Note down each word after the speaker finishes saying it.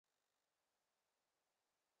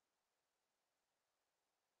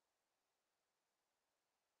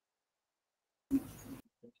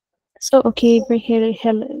So okay, we're here.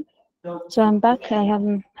 Hello. So I'm back. I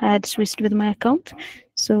had switched with my account.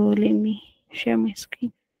 So let me share my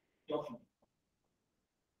screen.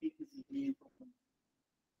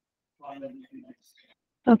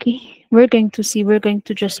 Okay, we're going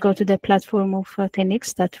to just go to the platform of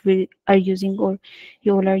tenx that we are using or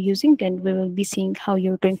you all are using, and we will be seeing how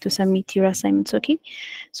you're going to submit your assignments. Okay,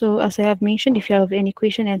 so as I have mentioned, if you have any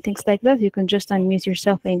question and things like that, you can just unmute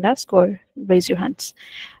yourself and ask or raise your hands.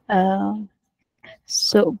 Uh,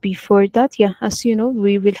 So before that, yeah, as you know,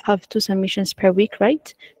 we will have two submissions per week,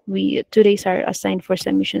 right? We 2 days are assigned for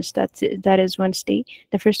submissions. That is Wednesday.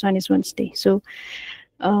 The first one is Wednesday. So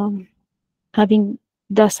having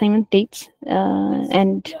the assignment dates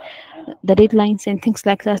and the deadlines and things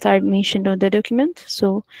like that are mentioned on the document.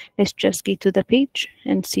 So let's just get to the page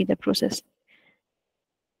and see the process.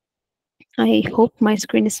 I hope my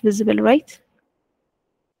screen is visible, right?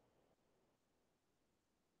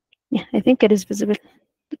 Yeah, I think it is visible.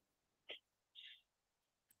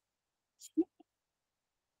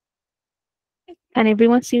 Can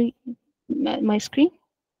everyone see my screen?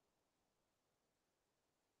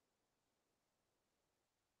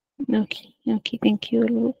 Okay, okay, thank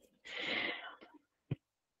you.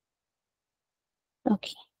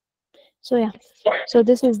 Okay. So yeah, so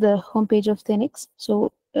this is the homepage of tenx.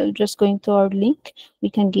 So just going to our link, we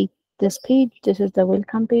can get this page. This is the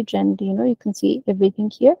welcome page, and you can see everything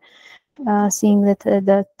here. Seeing that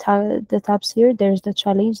the tabs here, there's the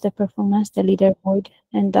challenge, the performance, the leaderboard,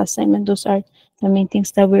 and the assignment. Those are the main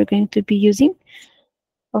things that we're going to be using.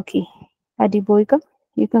 Okay, Adiboyga,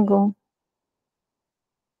 you can go.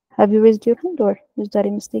 Have you raised your hand, or is that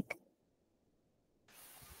a mistake?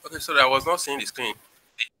 Okay, so I was not seeing the screen.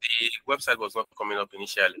 The website was not coming up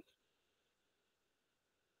initially.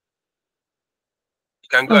 You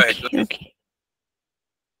can go ahead. Okay, okay.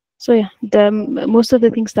 So yeah, most of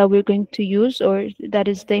the things that we're going to use, or that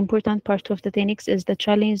is the important part of the tenx, is the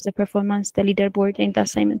challenge, the performance, the leaderboard, and the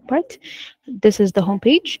assignment part. This is the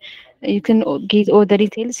homepage. You can get all the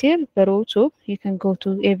details here, but also you can go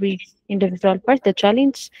to every individual part. The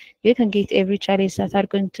challenge, you can get every challenge that are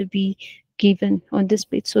going to be given on this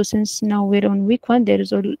page. So since now we're on week 1, there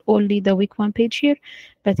is only the week 1 page here.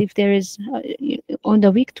 But if there is on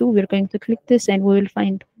the week 2, we're going to click this, and we will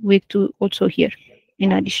find week 2 also here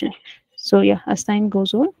in addition. So yeah, as time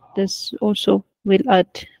goes on, this also will add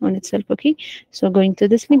on itself. Okay, so going to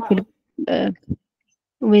this link uh,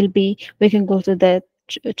 will be, we can go to the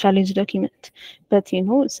challenge document. But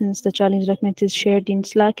since the challenge document is shared in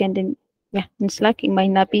Slack, and in Slack, it might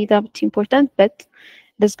not be that important, but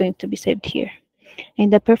that's going to be saved here.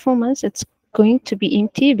 And the performance, it's going to be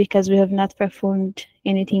empty because we have not performed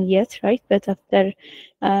anything yet, right? But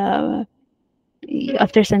uh,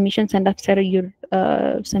 after submissions and after your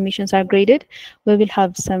submissions are graded, we will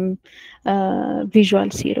have some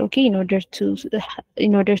visuals here, okay, in order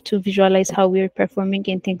to visualize how we're performing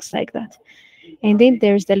and things like that. And then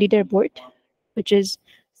there's the leaderboard, which is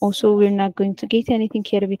also, we're not going to get anything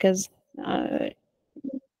here because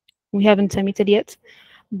we haven't submitted yet.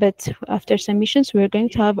 But after submissions, we're going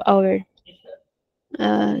to have our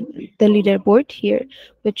the leaderboard here,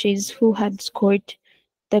 which is who had scored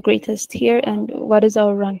the greatest here and what is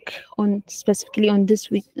our rank on specifically on this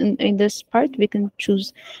week. In this part, we can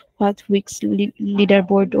choose what week's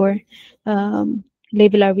leaderboard or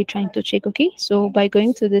label are we trying to check. Okay, so by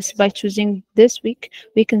going to this, by choosing this week,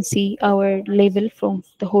 we can see our label from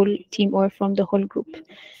the whole team or from the whole group.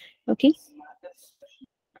 Okay,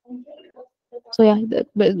 so yeah,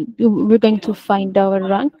 we're going to find our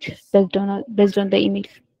rank based on the email.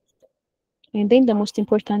 And then the most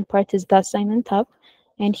important part is the assignment tab.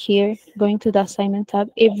 And here, going to the assignment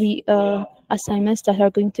tab, every assignments that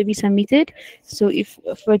are going to be submitted. So if,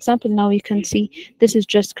 for example, now you can see this is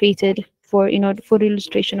just created for, for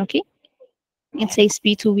illustration, okay? It says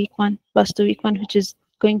B2 week 1, plus 2 week 1, which is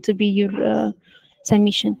going to be your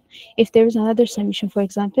submission. If there is another submission, for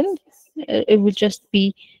example, it will just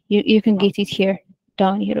be, you can get it here,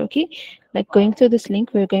 down here, okay? Like going to this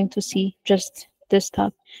link, we're going to see just this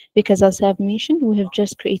tab, because as I've mentioned, we have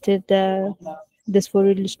just created this for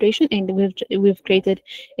illustration, and we've created,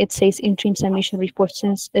 it says interim submission report,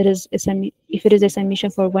 since it is if it is a submission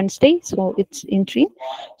for Wednesday, so it's interim.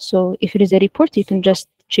 So if it is a report, you can just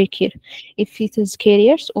check here. If it is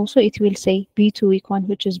carriers, also it will say B2 week 1,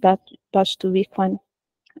 which is batch 2 week 1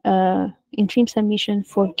 interim submission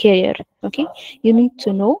for carrier. Okay, you need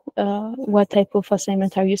to know what type of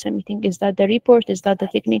assignment are you submitting. Is that the report? Is that the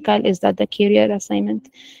technical? Is that the carrier assignment?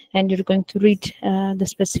 And you're going to read the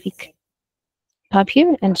specific tab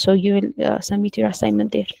here, and so you will submit your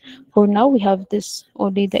assignment there. For now, we have this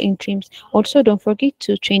only the interims. Also, don't forget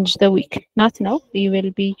to change the week. Not now, you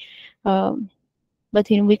will be um, but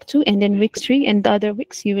in week 2 and then week 3 and the other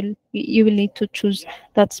weeks you will need to choose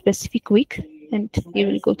that specific week, and you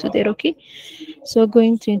will go to there. Okay, so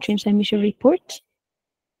going to interim submission report,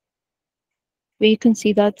 where you can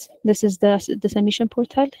see that this is the submission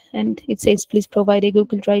portal, and it says please provide a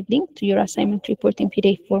Google Drive link to your assignment report in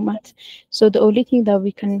PDF format. So the only thing that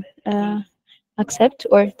we can accept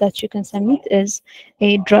or that you can submit is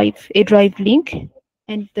a drive link,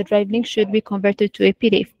 and the drive link should be converted to a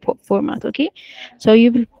PDF format. Okay, so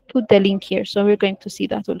you will put the link here, so we're going to see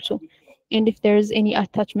that also. And if there is any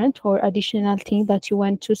attachment or additional thing that you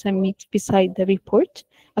want to submit beside the report,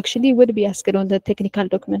 actually would be asked on the technical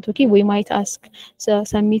document. Okay, we might ask, so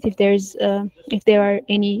submit if there are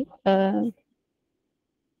any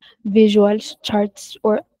visuals, charts,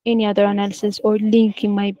 or any other analysis or link it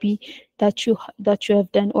might be that you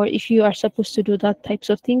have done, or if you are supposed to do that types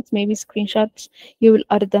of things, maybe screenshots, you will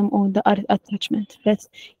add them on the attachment. But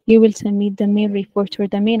you will submit the main report or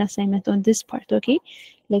the main assignment on this part. Okay,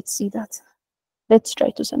 let's see that. Let's try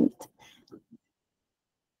to submit.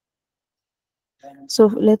 So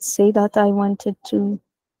let's say that I wanted to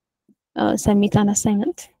submit an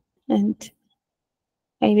assignment, and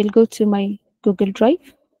I will go to my Google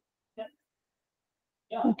Drive.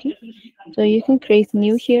 Okay, so you can create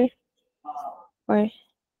new here, or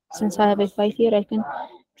since I have a file here, I can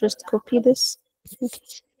just copy this. Okay.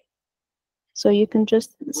 So you can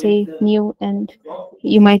just say new, and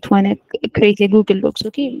you might want to create a Google Docs.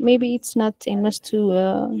 Okay, maybe it's not a must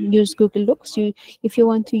to use Google Docs. If you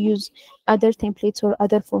want to use other templates or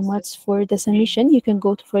other formats for the submission, you can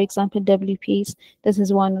go to, for example, WPS. This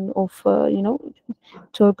is one of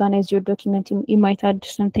to organize your document. You might add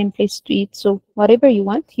some templates to it. So whatever you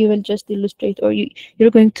want, you will just illustrate, or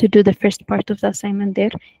you're going to do the first part of the assignment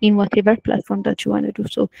there in whatever platform that you want to do.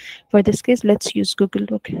 So for this case, let's use Google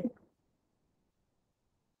Doc.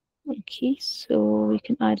 Okay, so we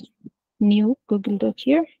can add new Google Doc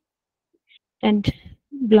here, and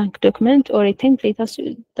blank document or a template.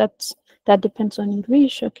 That depends on your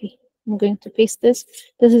wish. Okay, I'm going to paste this.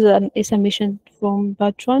 This is a submission from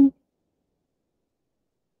batch 1.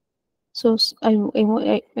 So I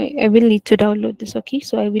will need to download this. Okay,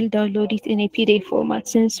 so I will download it in a PDF format,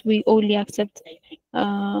 since we only accept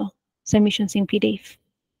submissions in PDF.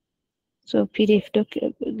 So PDF doc,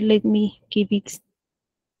 let me give it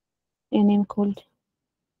a name called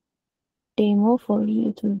demo for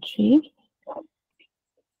U2J.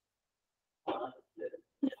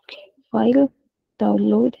 Okay, file,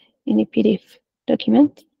 download in a PDF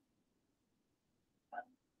document.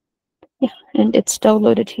 Yeah, and it's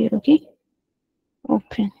downloaded here. Okay,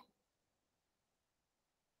 open.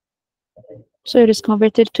 So it is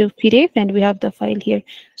converted to PDF, and we have the file here.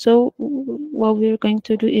 So what we're going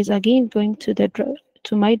to do is, again, going to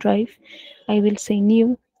to my drive. I will say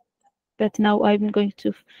new, but now I'm going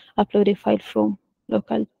to upload a file from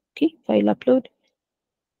local. Okay, file upload,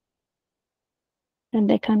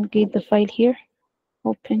 and I can get the file here.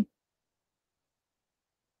 Open.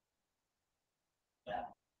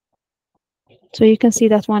 So you can see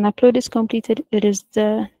that one upload is completed. It is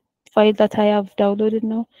the file that I have downloaded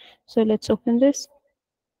now. So let's open this.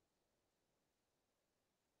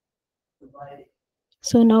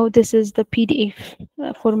 So now this is the PDF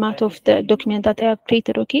format of the document that I have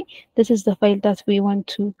created. Okay, this is the file that we want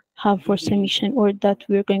to have for submission, or that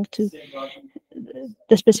we're going to,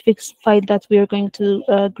 the specific file that we are going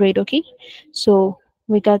to grade. Okay, so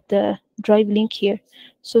we got the drive link here.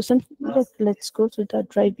 So let's go to the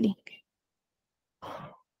drive link,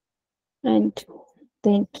 and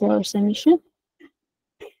then to our submission.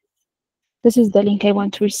 This is the link I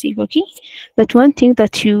want to receive. Okay, but one thing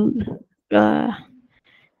that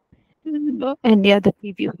and yeah, the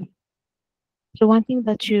preview. So one thing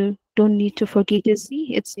that you don't need to forget is,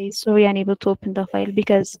 see, it says sorry, unable to open the file,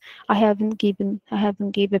 because I haven't given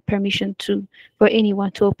a permission for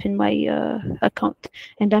anyone to open my account,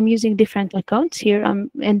 and I'm using different accounts here. I'm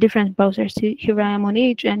in different browsers. Here I am on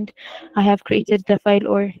Edge, and I have created the file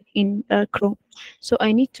or in Chrome. So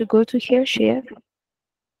I need to go to here, share,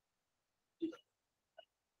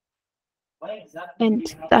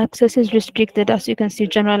 and the access is restricted. As you can see,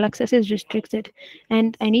 general access is restricted,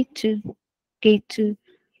 and I need to get to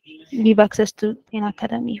give access to Ten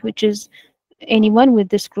Academy, which is anyone with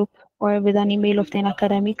this group or with an email of Ten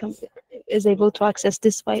Academy is able to access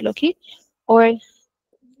this file. Okay, or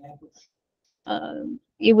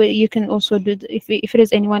you can also do if it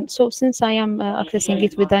is anyone. So since I am accessing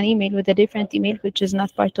it with an email, with a different email which is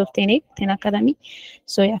not part of Ten Academy,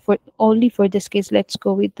 so yeah, for only for this case, let's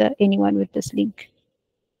go with the anyone with this link.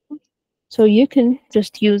 So you can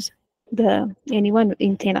just use the anyone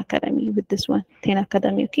in Ten Academy with this one, Ten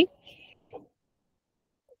Academy. Okay.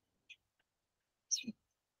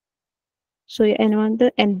 So yeah, anyone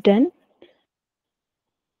and then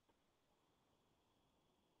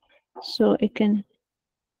so it can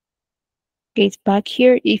get back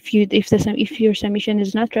here. If your submission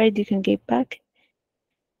is not right, you can get back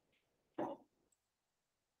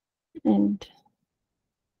and,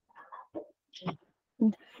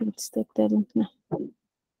 let's take the link now.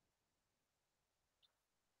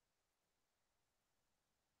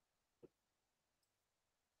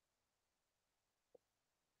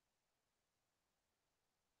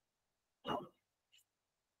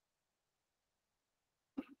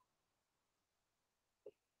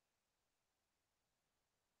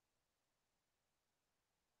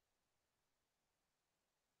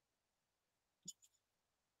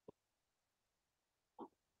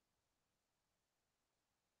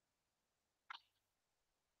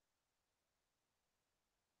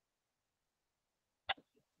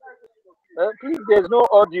 Please, there's no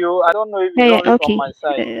audio. I don't know if Yeah, it's yeah, only from okay. my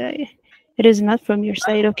side. It is not from your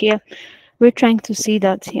side. Okay, yeah. We're trying to see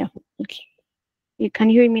that here. Okay. You can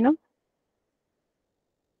hear me now?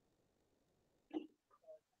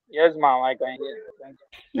 Yes, ma'am, I can hear. Thank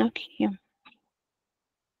you. Okay, yeah.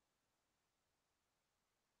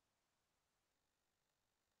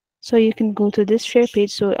 So you can go to this share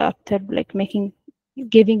page. So after like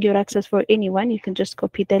giving your access for anyone, you can just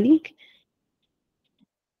copy the link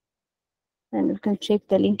and you can check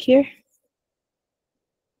the link here,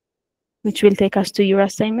 which will take us to your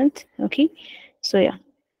assignment. Okay. So yeah.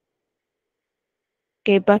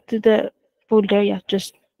 Okay, back to the folder. Yeah,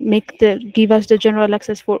 just give us the general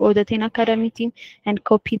access for all the 10 Academy team and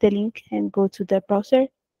copy the link and go to the browser.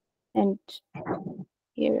 And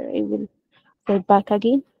here it will go back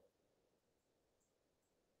again.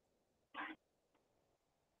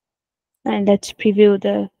 And let's preview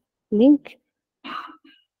the link.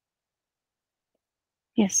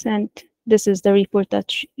 Yes, and this is the report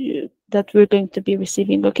that we're going to be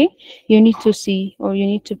receiving. Okay, you need to see or you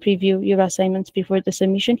need to preview your assignments before the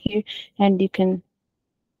submission here, and you can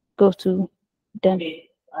go to them.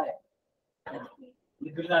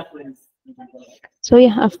 So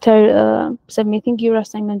yeah, after submitting your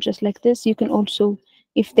assignment just like this, you can also,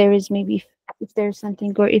 if there is if there's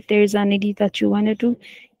something or if there is an edit that you want to do,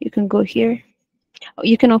 you can go here.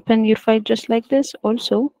 You can open your file just like this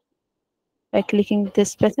also by clicking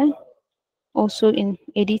this button. Also in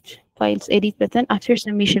edit files, edit button after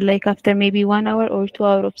submission, like after maybe 1 hour or 2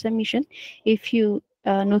 hours of submission, if you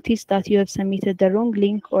notice that you have submitted the wrong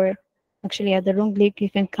link or actually the wrong link, you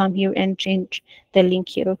can come here and change the link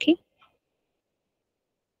here. Okay,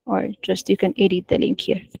 or just you can edit the link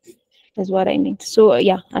here. That's what I mean. So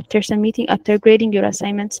yeah, after submitting, after grading your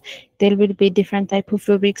assignments, there will be different type of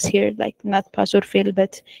rubrics here, like not pass or fail,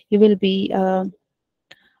 but you will be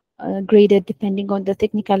graded depending on the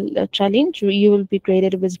technical challenge. You will be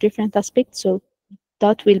graded with different aspects. So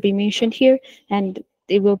that will be mentioned here and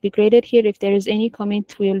it will be graded here. If there is any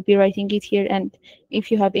comment, we will be writing it here. And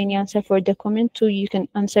if you have any answer for the comment too, you can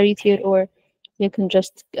answer it here, or you can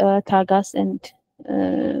just tag us and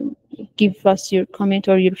uh, give us your comment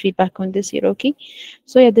or your feedback on this here. Okay,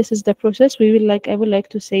 so yeah, this is the process. I would like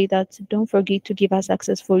to say that don't forget to give us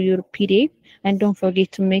access for your PDF, and don't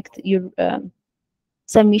forget to make your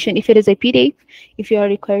submission. If it is a PDF, if you are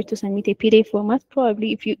required to submit a PDF format,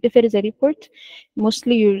 probably if it is a report,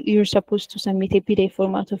 mostly you're supposed to submit a PDF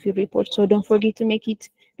format of your report. So don't forget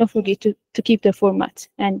to keep the format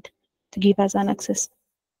and to give us an access.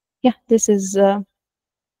 Yeah, this is the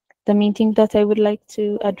main thing that I would like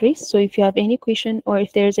to address. So if you have any question or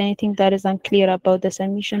if there's anything that is unclear about the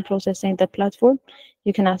submission process and the platform,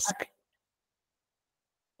 you can ask.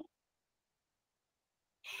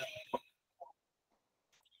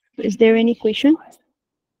 Is there any question?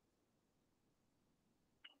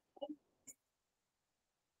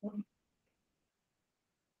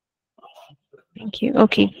 Thank you.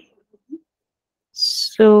 Okay.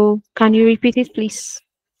 So can you repeat it, please?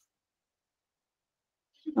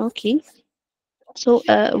 Okay. So,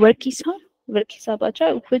 Verkisa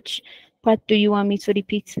Bacha, which part do you want me to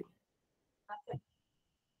repeat?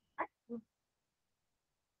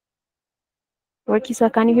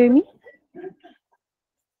 Verkisa, can you hear me?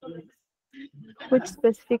 Which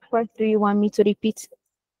specific part do you want me to repeat?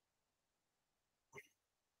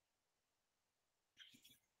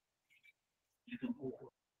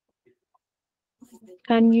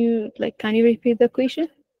 Can you repeat the question?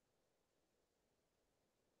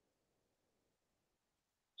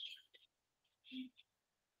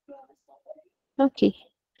 Okay.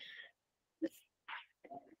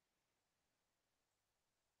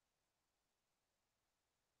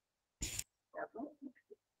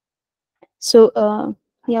 So,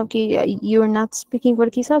 yeah, okay, you're not speaking for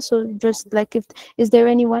Kisa, so just like if is there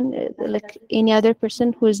anyone like any other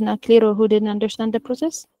person who is not clear or who didn't understand the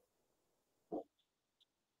process?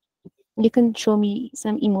 You can show me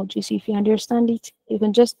some emojis if you understand it. You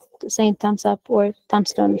can just say thumbs up or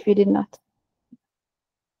thumbs down if you did not.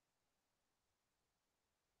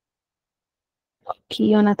 Okay,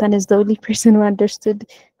 Jonathan is the only person who understood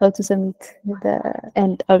how to submit the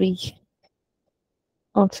and Ari.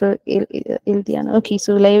 Also, Ildiana. Okay,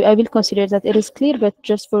 so like, I will consider that it is clear, but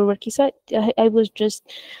just for Workisa, I was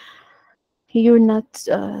just you're not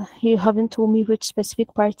you haven't told me which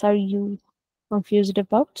specific part are you confused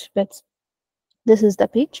about, but this is the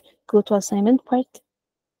page. Go to assignment part,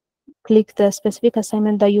 click the specific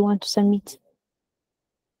assignment that you want to submit.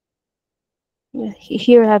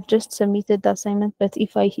 Here I have just submitted the assignment, but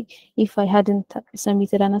if I hadn't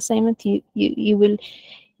submitted an assignment, you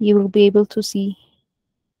will be able to see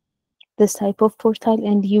this type of portal,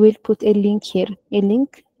 and you will put a link here, a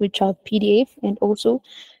link which have PDF and also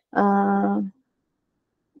uh,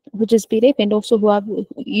 which is PDF, and also who have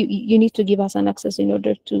you need to give us an access in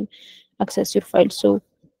order to access your file. So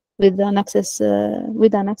with an access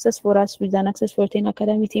for us, with an access for 10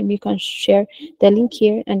 Academy team, you can share the link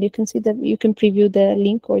here, and you can see that you can preview the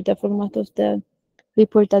link or the format of the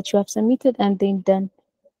report that you have submitted, and then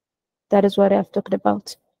that is what I've talked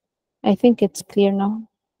about. I think it's clear now.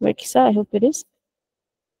 Rekisa, I hope it is.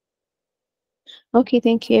 Okay,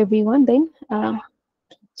 thank you everyone then.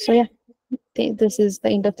 So yeah, this is the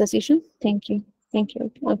end of the session. Thank you. Thank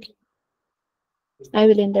you. Okay. I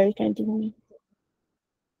will end the recording.